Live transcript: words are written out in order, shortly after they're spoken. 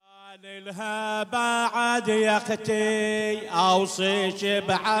لها بعد يا اختي اوصيش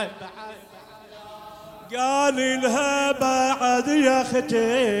بعد، قال لها بعد يا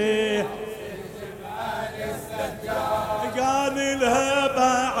اختي، قال لها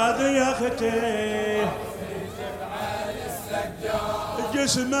بعد يا اختي،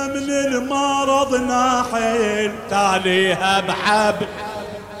 جسمه من المرض ناحل تاليها بحبل،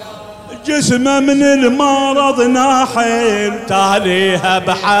 جسمه من المرض ناحل تاليها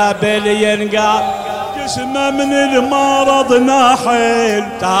بحبل ينقال، جسمه من المرض ناحل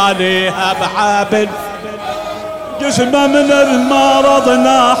تاليها بحبل، جسمه من المرض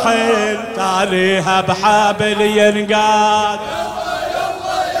ناحل تاليها بحبل ينقال.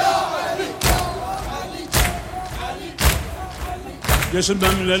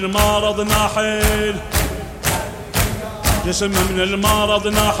 جسمه من المرض ناحل، جسمه من المرض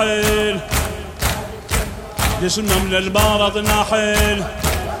ناحل، جسمه من المرض ناحل،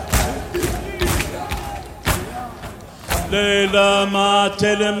 ليلة مات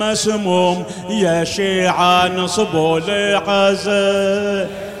المسموم يا شيعة نصبوا لعزة،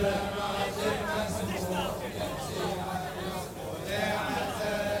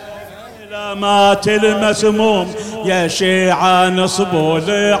 ليلة مات المسموم يا شيعة نصبوا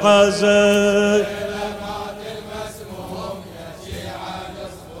لعزة،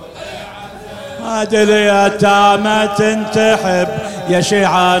 هاد اليتامى تنتحب يا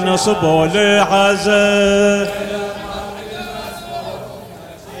شيعة نصبوا لعزة،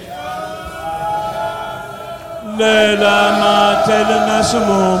 ليلة مات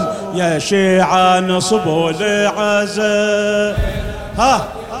المسموم يا شيعة نصبوا لعزة. ها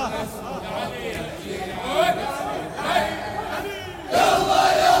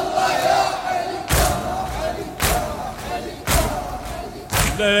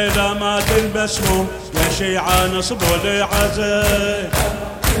ليلة مات المسموم يا شيعة نصبوا لعزة،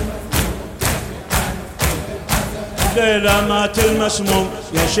 ليلة مات المسموم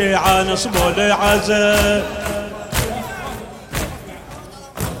يا شيعة نصبوا لعزة،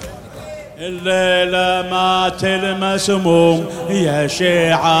 الليلة مات المسموم يا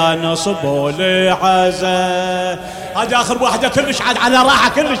شيعة نصبوا لعزة. هذه آخر واحدة كلش عاد على راحة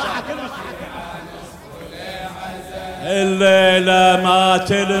كلش. الليلة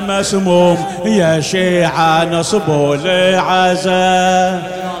مات المسموم يا شيعة نصبوا لعزة،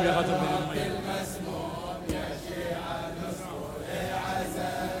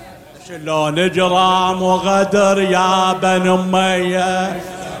 شلون جرام وغدر يا بن أمية،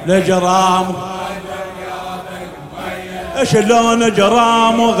 لجرام شلون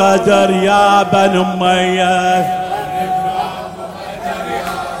جرام وغدر يا بن أمية،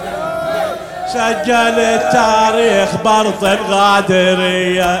 سجل التاريخ برط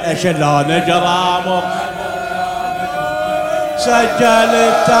الغادرية، شلون جرام سجل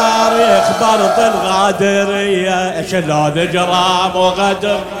التاريخ برط الغادرية، شلون جرام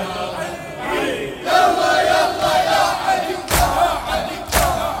وغدر.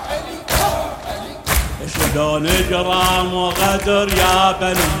 شلون جرام وغدر يا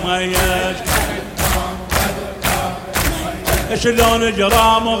بن أمية، شلون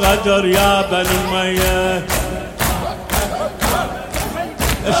جرام وغدر يا بن أمية،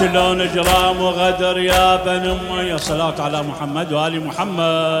 شلون جرام وغدر يا بن أمية. صلاة على محمد وآل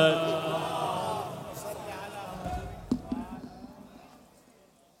محمد.